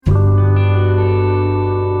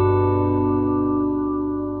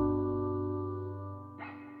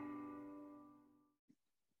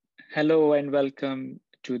Hello and welcome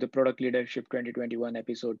to the Product Leadership 2021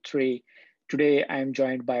 episode 3. Today I'm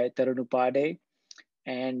joined by Tarun Upade.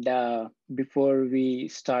 And before we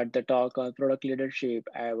start the talk on product leadership,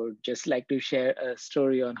 I would just like to share a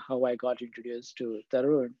story on how I got introduced to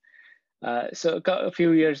Tarun. A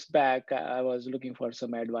few years back, I was looking for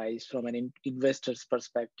some advice from an investor's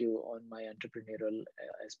perspective on my entrepreneurial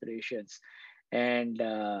aspirations. And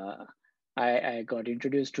I got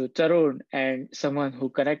introduced to Tarun, and someone who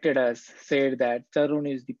connected us said that Tarun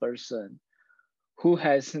is the person who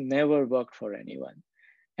has never worked for anyone.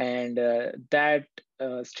 And that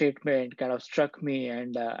statement kind of struck me,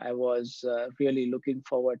 and I was really looking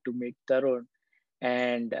forward to meet Tarun.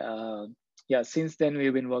 And yeah, since then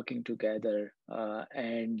we've been working together.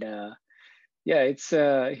 And yeah, it's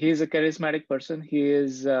he's a charismatic person. He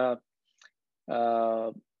is uh,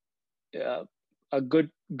 uh, a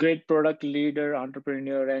great product leader,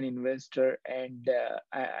 entrepreneur, and investor. And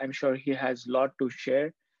I'm sure he has a lot to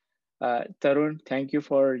share. Tarun, thank you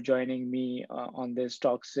for joining me on this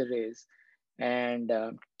talk series. And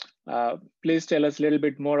please tell us a little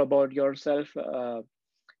bit more about yourself.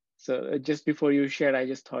 Just before you share, I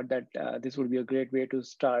just thought that this would be a great way to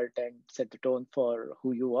start and set the tone for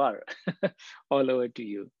who you are. All over to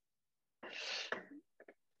you.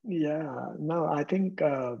 Yeah, no,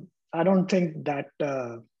 I don't think that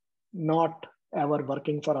not ever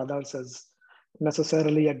working for others is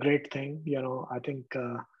necessarily a great thing. I think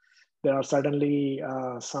there are certainly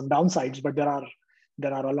some downsides, but there are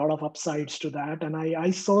a lot of upsides to that. And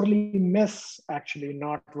I sorely miss actually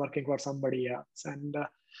not working for somebody else. And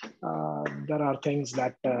there are things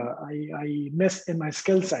that I miss in my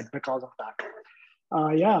skill set because of that.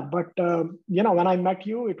 Yeah, but when I met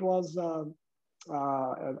you, it was.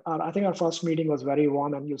 I think our first meeting was very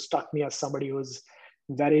warm, and you struck me as somebody who's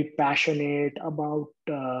very passionate about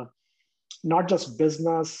not just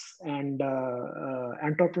business and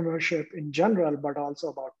entrepreneurship in general, but also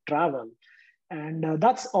about travel. And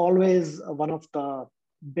that's always one of the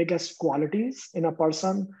biggest qualities in a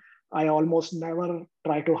person. I almost never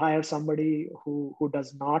try to hire somebody who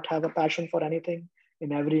does not have a passion for anything.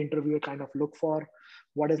 In every interview, I kind of look for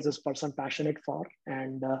what is this person passionate for,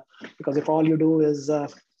 and because if all you do is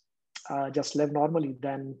just live normally,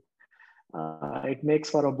 then it makes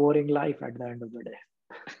for a boring life at the end of the day.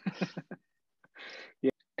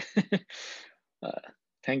 Yeah. uh,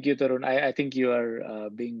 Thank you, Tarun. I think you are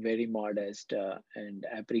being very modest, and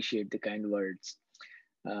I appreciate the kind words.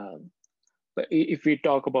 Um, but if we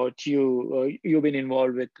talk about you, you've been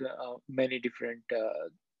involved with many different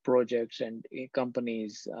projects and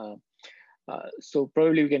companies. So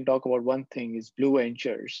probably we can talk about one thing is Blue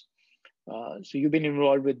Ventures. So you've been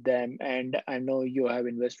involved with them, and I know you have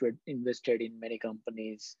invested in many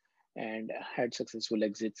companies and had successful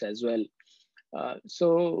exits as well.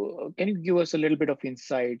 Can you give us a little bit of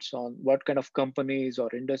insights on what kind of companies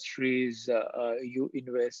or industries you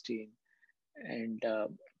invest in, and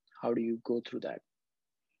how do you go through that?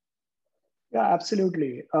 Yeah,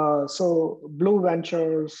 absolutely. So Blue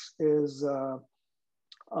Ventures is an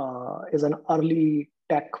early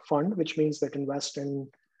tech fund, which means that invest in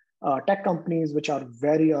tech companies which are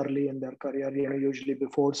very early in their career, usually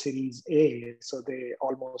before Series A. So they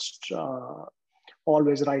almost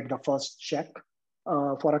always write the first check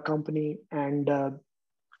for a company. And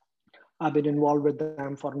I've been involved with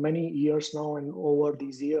them for many years now. And over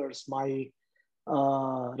these years, my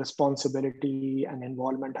responsibility and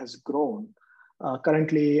involvement has grown.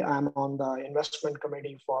 Currently, I'm on the investment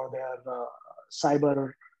committee for their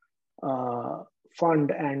cyber uh, fund,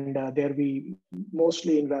 and there we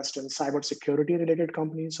mostly invest in cybersecurity related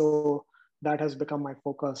companies. So that has become my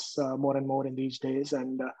focus more and more in these days.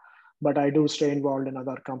 And but I do stay involved in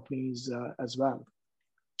other companies as well.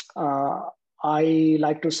 Uh, I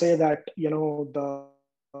like to say that the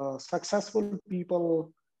successful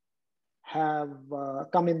people have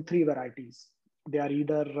come in three varieties. They are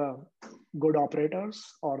either good operators,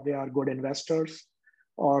 or they are good investors,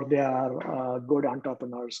 or they are good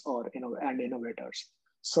entrepreneurs and innovators.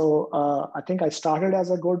 So I think I started as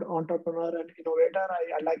a good entrepreneur and innovator.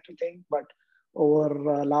 I like to think, but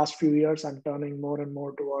over last few years, I'm turning more and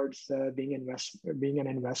more towards being an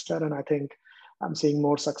investor, and I think I'm seeing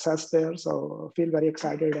more success there. So I feel very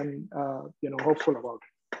excited and hopeful about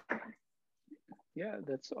it. Yeah,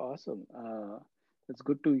 that's awesome. That's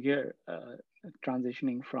good to hear.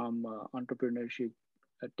 Transitioning from entrepreneurship,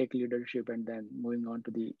 tech leadership, and then moving on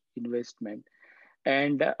to the investment.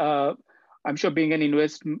 And I'm sure being an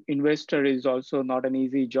investor is also not an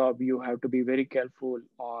easy job. You have to be very careful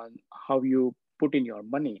on how you put in your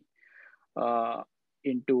money. Uh,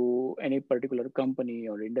 into any particular company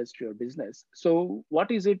or industry or business. So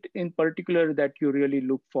what is it in particular that you really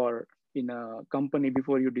look for in a company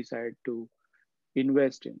before you decide to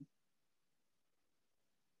invest in?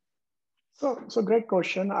 So great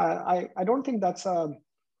question. I don't think that's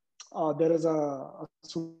there is a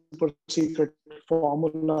super secret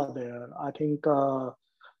formula there. I think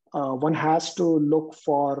one has to look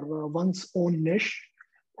for one's own niche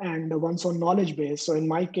and one's own knowledge base. So in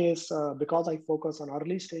my case, because I focus on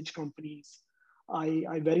early stage companies,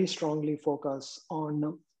 I very strongly focus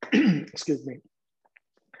on, excuse me,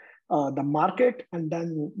 the market and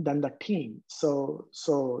then the team. So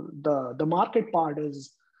the market part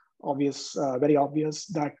is obvious, very obvious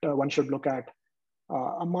that one should look at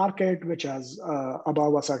a market which has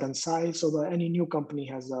above a certain size, so that any new company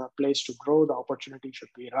has a place to grow. The opportunity should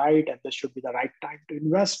be right, and this should be the right time to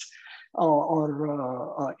invest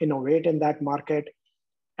or innovate in that market.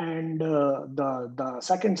 And the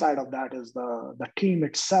second side of that is the team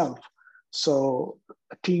itself. So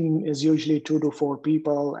a team is usually 2 to 4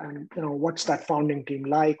 people, and what's that founding team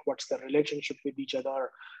like? What's the relationship with each other,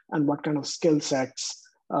 and what kind of skill sets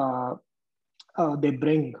they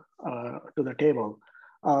bring to the table.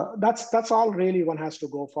 That's all really one has to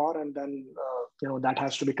go for, and then that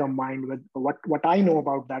has to be combined with what I know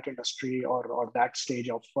about that industry or that stage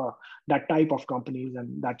of that type of companies,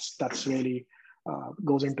 and that's really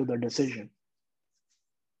goes into the decision.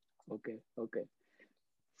 Okay.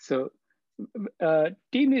 So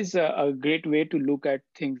team is a great way to look at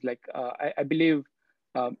things. Like I believe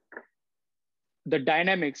um, the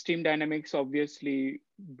team dynamics obviously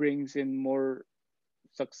brings in more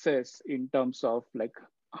success in terms of like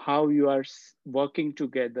how you are working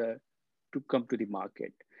together to come to the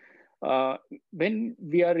market. When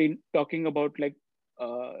we are talking about like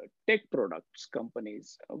tech products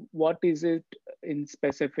companies, what is it in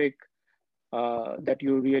specific that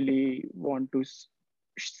you really want to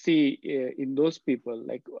see in those people,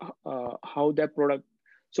 like how their product.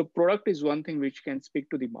 So product is one thing which can speak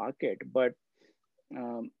to the market, but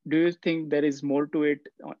do you think there is more to it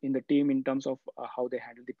in the team in terms of how they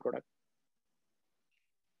handle the product?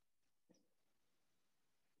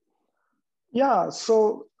 Yeah.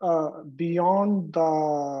 So beyond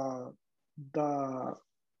the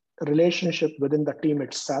relationship within the team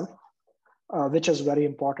itself, which is very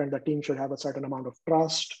important, the team should have a certain amount of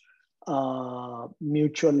trust,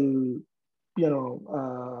 mutual,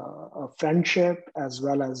 friendship, as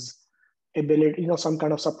well as ability, some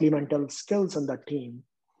kind of supplemental skills in the team.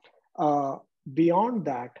 Uh, Beyond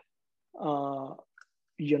that, uh,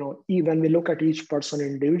 even we look at each person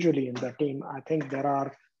individually in the team, I think there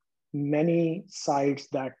are many sides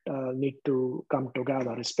that need to come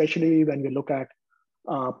together, especially when we look at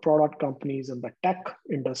product companies in the tech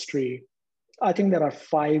industry. I think there are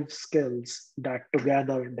 5 skills that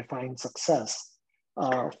together define success.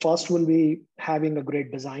 First will be having a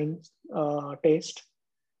great design taste.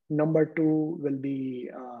 Number 2 will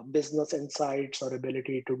be business insights or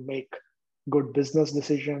ability to make good business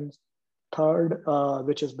decisions. Third,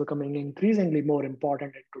 which is becoming increasingly more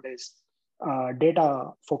important in today's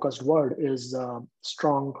data focused world, is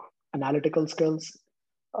strong analytical skills.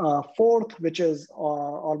 Fourth, which is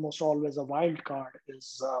almost always a wild card,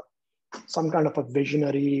 is some kind of a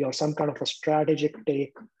visionary or some kind of a strategic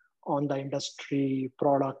take on the industry,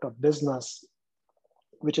 product, or business,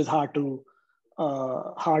 which is hard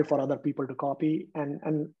for other people to copy.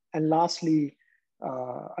 And lastly,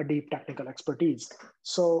 a deep technical expertise.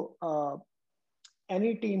 So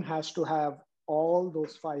any team has to have all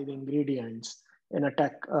those 5 ingredients in a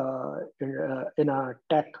tech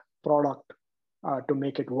product to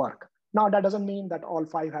make it work. Now, that doesn't mean that all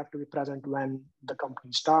 5 have to be present when the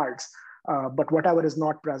company starts, but whatever is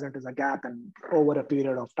not present is a gap, and over a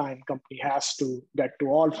period of time, company has to get to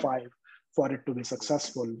all 5 for it to be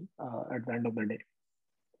successful at the end of the day.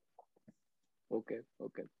 Okay.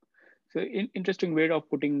 So interesting way of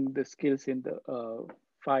putting the skills in the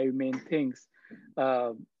 5 main things.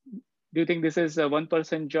 Do you think this is a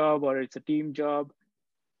one-person job or it's a team job?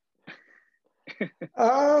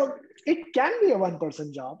 It can be a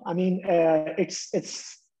one-person job. I mean,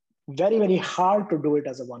 it's very hard to do it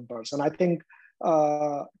as a one person. I think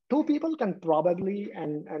 2 people can probably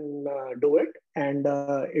and do it, and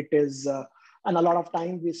it is. And a lot of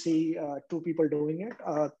time we see 2 people doing it.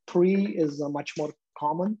 3 is much more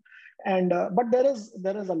common, and but there is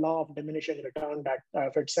a law of diminishing return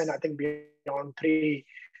that fits in. I think beyond 3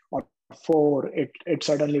 or 4, it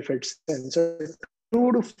certainly fits in. So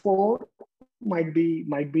 2 to 4 might be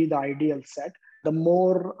the ideal set. The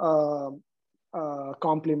more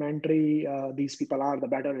complementary these people are, the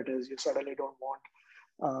better it is. You certainly don't want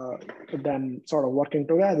uh, than sort of working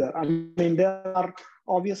together. I mean, there are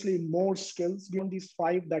obviously more skills beyond these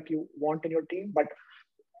five that you want in your team, but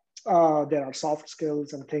there are soft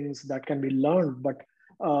skills and things that can be learned. But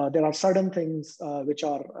there are certain things which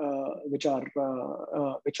are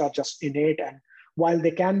just innate, and while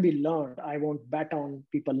they can be learned, I won't bet on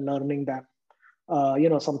people learning them.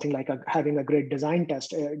 Something like having a great design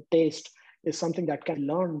taste is something that can be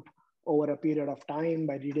learned over a period of time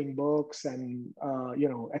by reading books and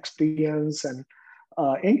experience and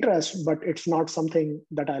interest, but it's not something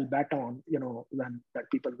that I'll bet on, when that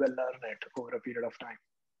people will learn it over a period of time.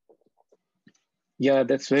 Yeah,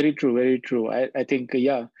 that's very true. Very true. I think,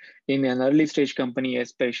 yeah, in an early stage company,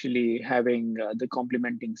 especially having the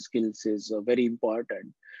complementing skills is very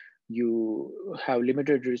important. You have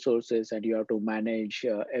limited resources and you have to manage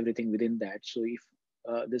everything within that. So if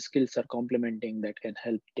the skills are complementing, that can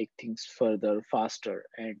help take things further, faster,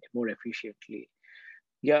 and more efficiently.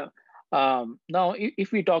 Yeah. Now,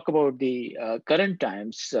 if we talk about the current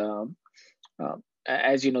times, uh,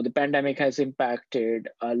 as you know, the pandemic has impacted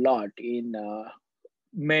a lot in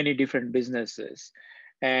many different businesses.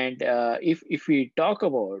 And if we talk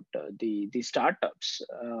about the startups,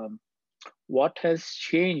 what has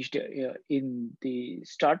changed in the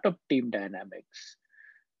startup team dynamics?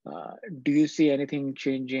 Do you see anything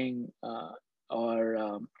changing,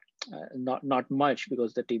 or not much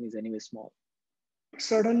because the team is anyway small?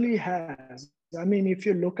 Certainly has. I mean, if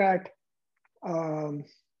you look at um,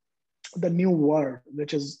 the new world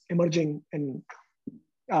which is emerging in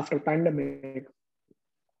after pandemic,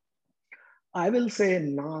 I will say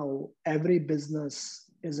now every business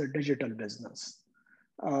is a digital business.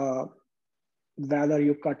 Uh, Whether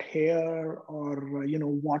you cut hair or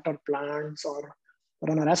water plants or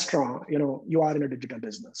run a restaurant, you are in a digital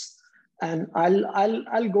business. And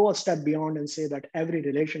I'll go a step beyond and say that every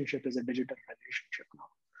relationship is a digital relationship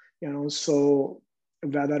now. So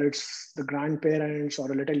whether it's the grandparents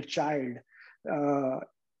or a little child, uh,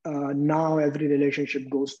 now every relationship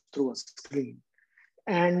goes through a screen.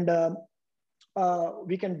 And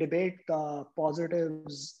we can debate the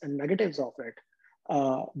positives and negatives of it.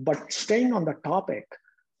 But staying on the topic,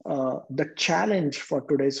 the challenge for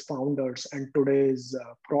today's founders and today's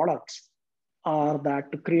products are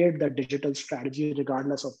that to create the digital strategy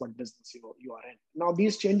regardless of what business you are in. Now,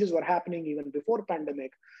 these changes were happening even before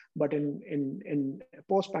pandemic, but in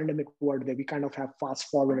post-pandemic world, we kind of have fast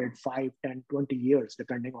forwarded 5, 10, 20 years,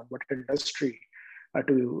 depending on what industry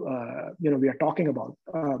we are talking about.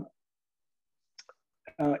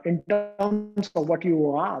 In terms of what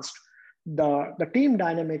you asked, the team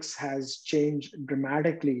dynamics has changed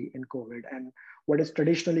dramatically in COVID, and what is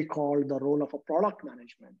traditionally called the role of a product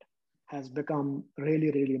management has become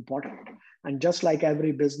really, really important. And just like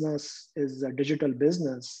every business is a digital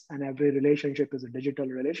business and every relationship is a digital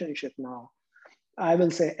relationship now, I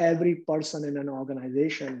will say every person in an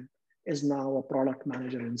organization is now a product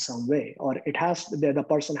manager in some way, or the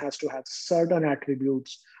person has to have certain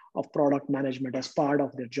attributes of product management as part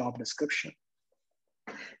of their job description.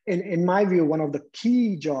 In my view, one of the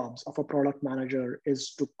key jobs of a product manager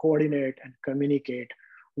is to coordinate and communicate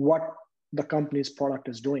what the company's product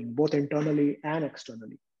is doing, both internally and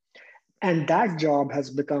externally. And that job has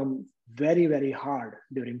become very, very hard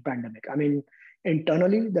during pandemic. I mean,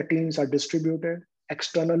 internally, the teams are distributed.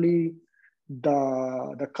 Externally,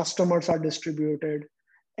 the customers are distributed.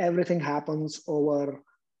 Everything happens over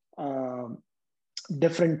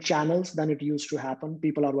different channels than it used to happen.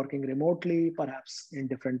 People are working remotely, perhaps in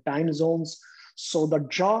different time zones. So the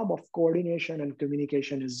job of coordination and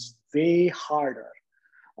communication is way harder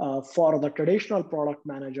for the traditional product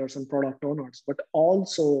managers and product owners, but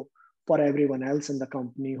also for everyone else in the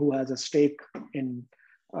company who has a stake in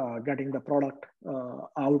getting the product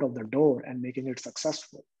out of the door and making it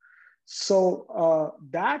successful. So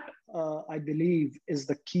that I believe is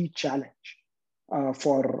the key challenge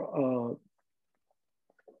for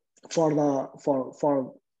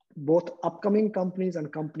for both upcoming companies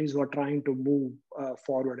and companies who are trying to move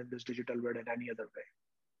forward in this digital world in any other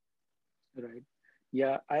way. Right.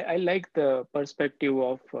 Yeah, I like the perspective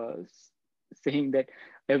of saying that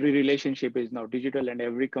every relationship is now digital and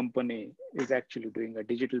every company is actually doing a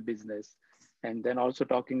digital business. And then also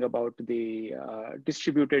talking about the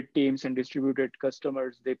distributed teams and distributed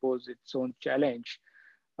customers, they pose its own challenge.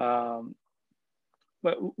 Um,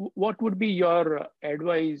 but what would be your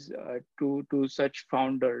advice to such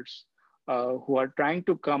founders who are trying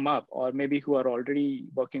to come up, or maybe who are already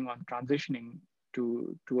working on transitioning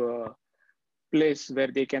to a place where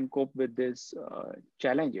they can cope with these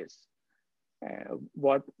challenges?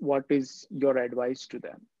 What is your advice to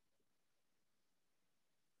them?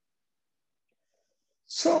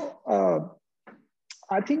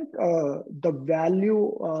 I think the value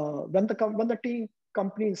when the team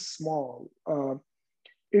company is small,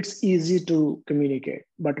 it's easy to communicate.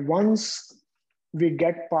 But once we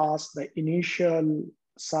get past the initial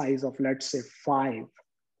size of, let's say, 5,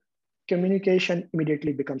 communication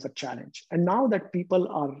immediately becomes a challenge. And now that people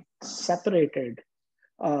are separated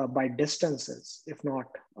by distances, if not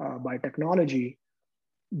by technology,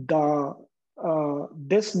 the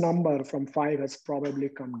this number from 5 has probably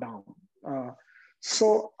come down.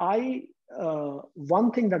 So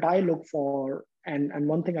one thing that I look for, and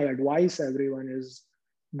one thing I advise everyone is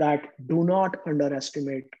that do not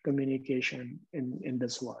underestimate communication in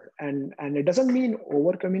this world. And it doesn't mean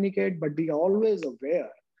over communicate, but be always aware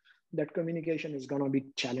that communication is going to be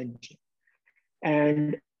challenging.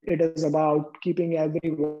 And it is about keeping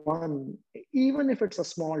everyone, even if it's a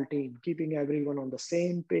small team, keeping everyone on the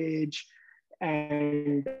same page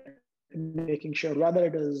and making sure whether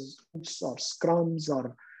it is or scrums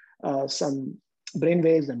or some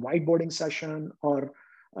brainwaves and whiteboarding session or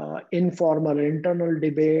informal internal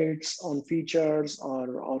debates on features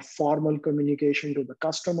or formal communication to the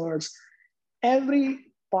customers, every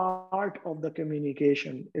part of the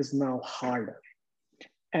communication is now harder.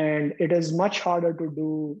 And it is much harder to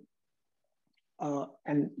do,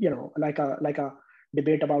 and like a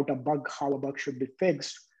debate about a bug, how a bug should be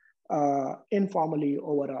fixed, informally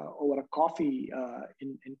over a coffee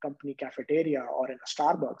in company cafeteria or in a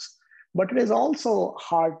Starbucks. But it is also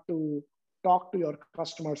hard to talk to your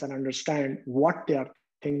customers and understand what they are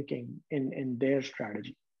thinking in their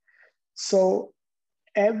strategy. So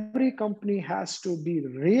every company has to be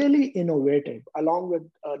really innovative, along with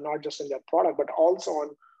not just in their product, but also on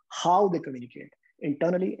how they communicate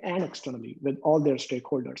internally and externally with all their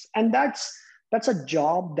stakeholders. And that's a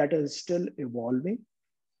job that is still evolving,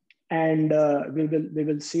 and we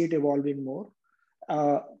will see it evolving more.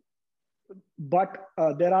 But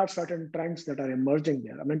there are certain trends that are emerging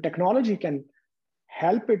there. I mean, technology can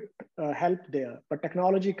help there, but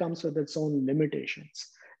technology comes with its own limitations.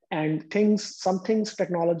 And some things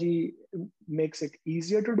technology makes it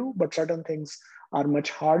easier to do, but certain things are much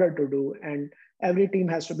harder to do. And every team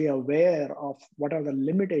has to be aware of what are the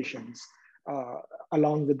limitations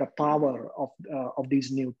along with the power of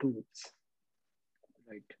these new tools.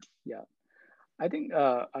 Right. Yeah. I think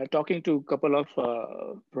talking to a couple of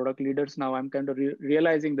product leaders now, I'm kind of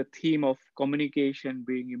realizing the theme of communication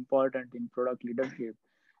being important in product leadership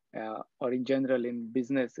or in general in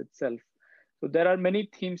business itself. So there are many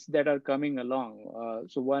themes that are coming along.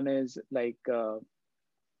 So one is like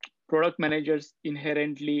product managers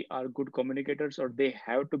inherently are good communicators, or they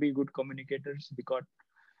have to be good communicators because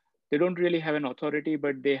they don't really have an authority,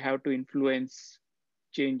 but they have to influence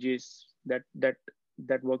changes that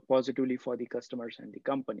work positively for the customers and the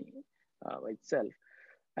company itself.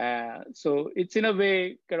 So it's in a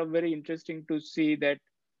way kind of very interesting to see that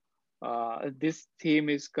this theme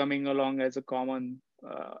is coming along as a common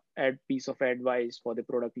piece of advice for the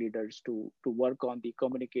product leaders to work on the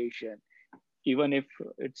communication. Even if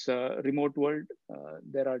it's a remote world,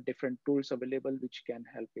 there are different tools available which can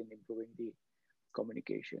help in improving the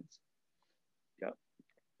communications.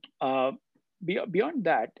 Yeah. Beyond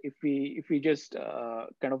that, if we just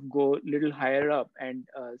kind of go a little higher up and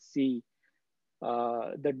see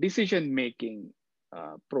the decision making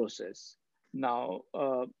process, now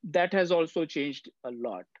that has also changed a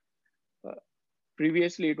lot.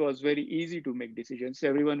 Previously, it was very easy to make decisions.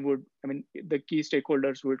 Everyone would, I mean, the key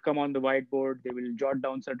stakeholders would come on the whiteboard, they will jot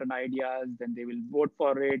down certain ideas, then they will vote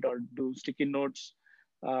for it or do sticky notes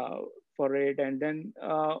for it. And then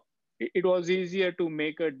it was easier to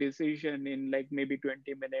make a decision in like maybe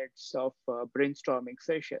 20 minutes of brainstorming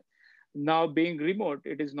session. Now being remote,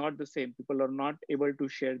 it is not the same. People are not able to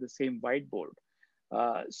share the same whiteboard.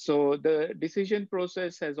 So the decision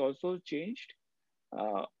process has also changed.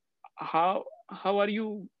 How are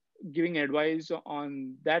you giving advice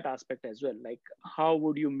on that aspect as well? Like, how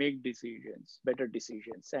would you make decisions, better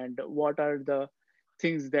decisions, and what are the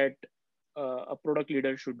things that a product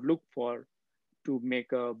leader should look for to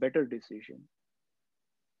make a better decision?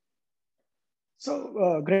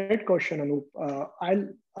 So great question, Anup.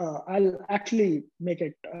 I'll actually make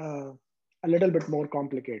it a little bit more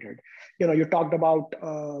complicated. You talked about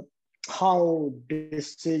how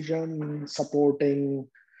decision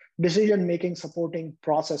making supporting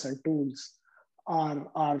process and tools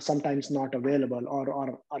are sometimes not available or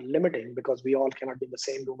are limiting because we all cannot be in the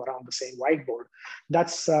same room around the same whiteboard.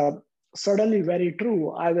 That's certainly very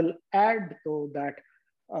true. I will add though that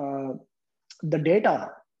the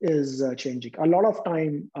data is changing. A lot of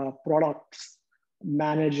time products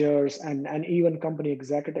managers and even company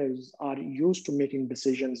executives are used to making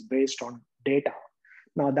decisions based on data.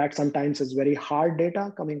 Now, that sometimes is very hard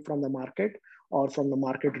data coming from the market or from the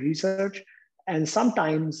market research, and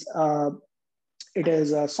sometimes it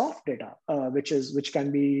is soft data, which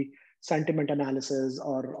can be sentiment analysis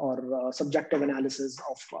or subjective analysis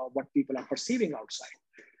of what people are perceiving outside.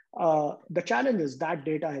 The challenge is that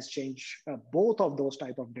data has changed. Both of those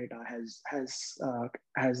type of data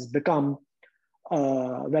has become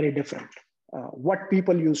very different. What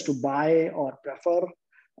people used to buy or prefer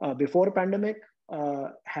before pandemic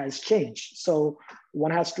has changed. So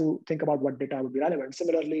one has to think about what data would be relevant.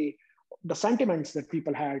 Similarly, the sentiments that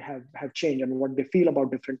people had have changed, and what they feel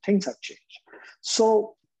about different things have changed.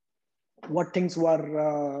 So what things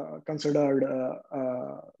were considered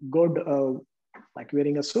good, like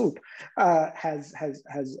wearing a suit, has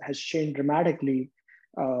changed dramatically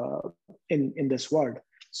in this world.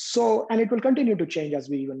 So, and it will continue to change as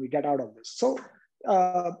when we get out of this. So,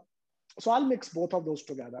 so I'll mix both of those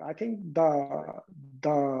together. I think the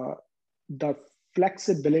the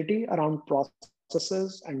flexibility around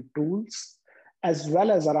processes and tools, as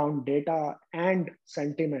well as around data and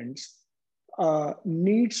sentiments,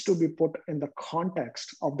 needs to be put in the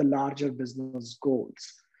context of the larger business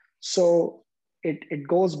goals. So it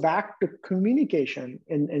goes back to communication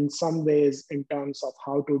in some ways in terms of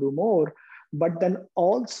how to do more, but then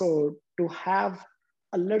also to have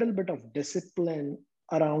a little bit of discipline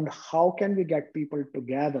around how can we get people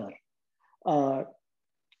together uh,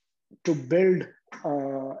 to build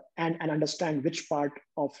and understand which part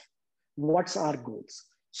of what's our goals.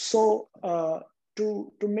 So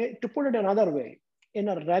to put it another way, in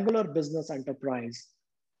a regular business enterprise,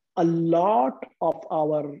 a lot of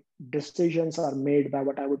our decisions are made by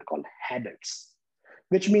what I would call habits,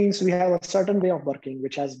 which means we have a certain way of working,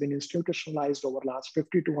 which has been institutionalized over the last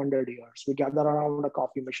 50 to 100 years. We gather around a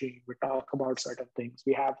coffee machine, we talk about certain things.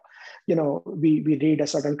 We have, we read a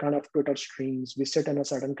certain kind of Twitter streams, we sit in a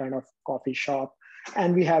certain kind of coffee shop,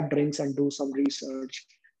 and we have drinks and do some research.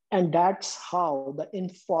 And that's how the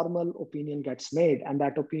informal opinion gets made. And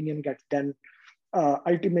that opinion gets then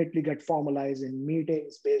ultimately get formalized in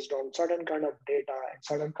meetings based on certain kind of data and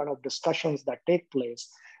certain kind of discussions that take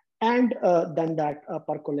place, and then that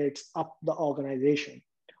percolates up the organization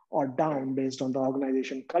or down based on the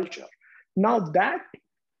organization culture. Now that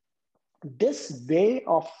this way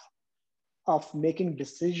of making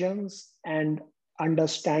decisions and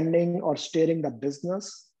understanding or steering the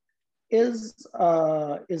business is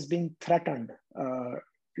being threatened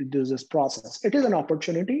through this process. It is an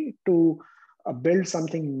opportunity to build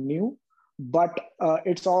something new, but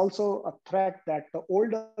it's also a threat that the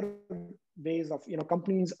older ways of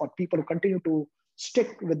companies or people who continue to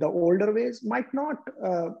stick with the older ways might not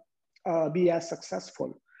be as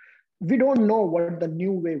successful. We don't know what the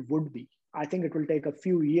new way would be. I think it will take a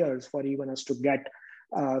few years for even us to get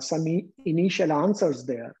some initial answers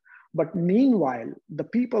there. But meanwhile, the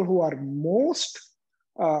people who are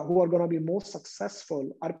who are going to be most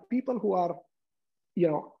successful are people who are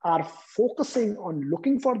focusing on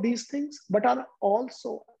looking for these things, but are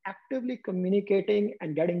also actively communicating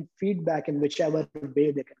and getting feedback in whichever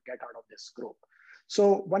way they can get out of this group.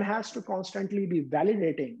 So one has to constantly be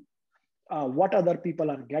validating what other people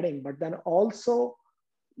are getting, but then also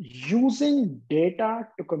using data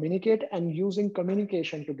to communicate and using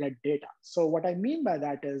communication to get data. So what I mean by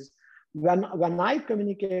that is when I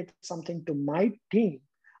communicate something to my team,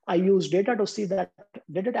 I use data to see that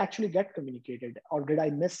did it actually get communicated or did I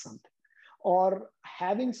miss something? Or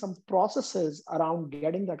having some processes around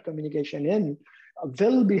getting that communication in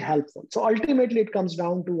will be helpful. So ultimately it comes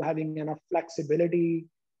down to having enough flexibility,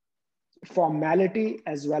 formality,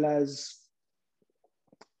 as well as,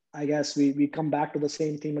 I guess we come back to the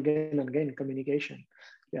same theme again and again, communication.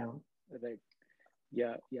 Yeah. Right.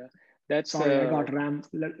 Yeah. Yeah. That's sorry, I got rambled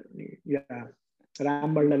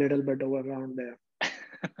a little bit over around there.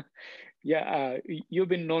 Yeah, you've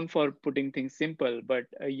been known for putting things simple, but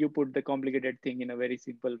you put the complicated thing in a very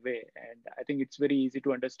simple way. And I think it's very easy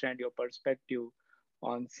to understand your perspective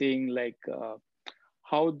on seeing like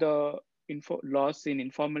how the loss in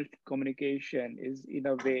informal communication is in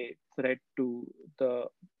a way threat to the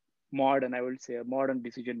modern, I would say, a modern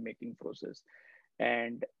decision-making process.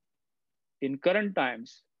 And in current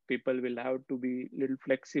times, people will have to be a little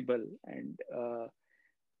flexible and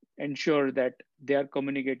ensure that they are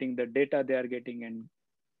communicating the data they are getting and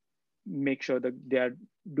make sure that they are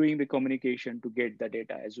doing the communication to get the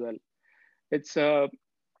data as well. It's a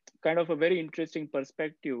kind of a very interesting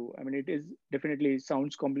perspective. I mean, it is definitely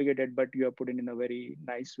sounds complicated, but you are put in a very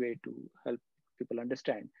nice way to help people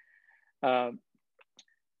understand. Uh,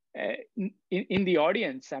 In the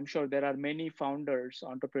audience, I'm sure there are many founders,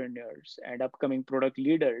 entrepreneurs, and upcoming product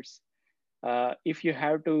leaders. If you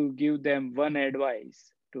have to give them one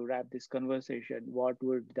advice to wrap this conversation, what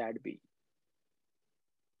would that be?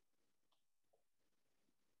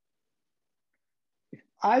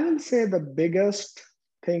 I will say the biggest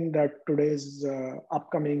thing that today's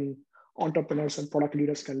upcoming entrepreneurs and product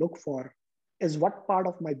leaders can look for is what part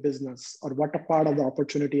of my business or what a part of the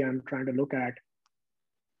opportunity I'm trying to look at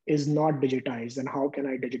is not digitized, and how can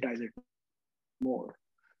I digitize it more?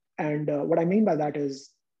 And what I mean by that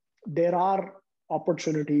is there are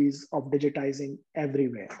opportunities of digitizing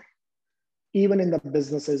everywhere, even in the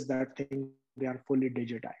businesses that think they are fully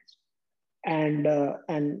digitized, and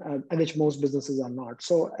which most businesses are not.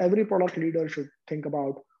 So every product leader should think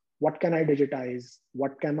about what can I digitize,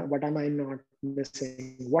 what am I not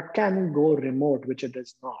missing, what can go remote, which it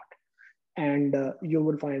is not, and you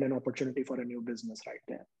will find an opportunity for a new business right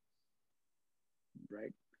there.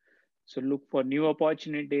 Right. So look for new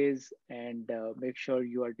opportunities and make sure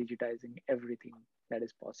you are digitizing everything that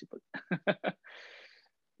is possible.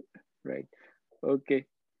 Right. Okay.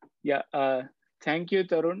 Yeah. Thank you,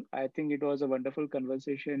 Tarun. I think it was a wonderful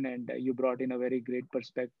conversation, and you brought in a very great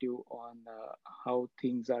perspective on how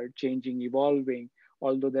things are changing, evolving.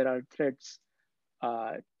 Although there are threats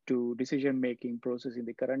to decision-making process in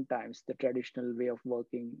the current times, the traditional way of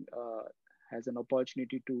working has an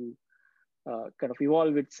opportunity to kind of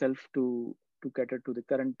evolve itself to cater to the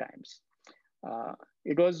current times.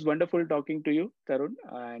 It was wonderful talking to you, Tarun,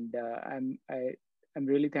 and I'm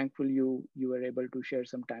really thankful you were able to share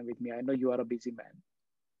some time with me. I know you are a busy man.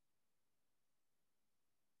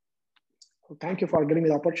 Thank you for giving me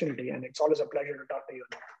the opportunity, and it's always a pleasure to talk to you.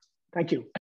 Thank you.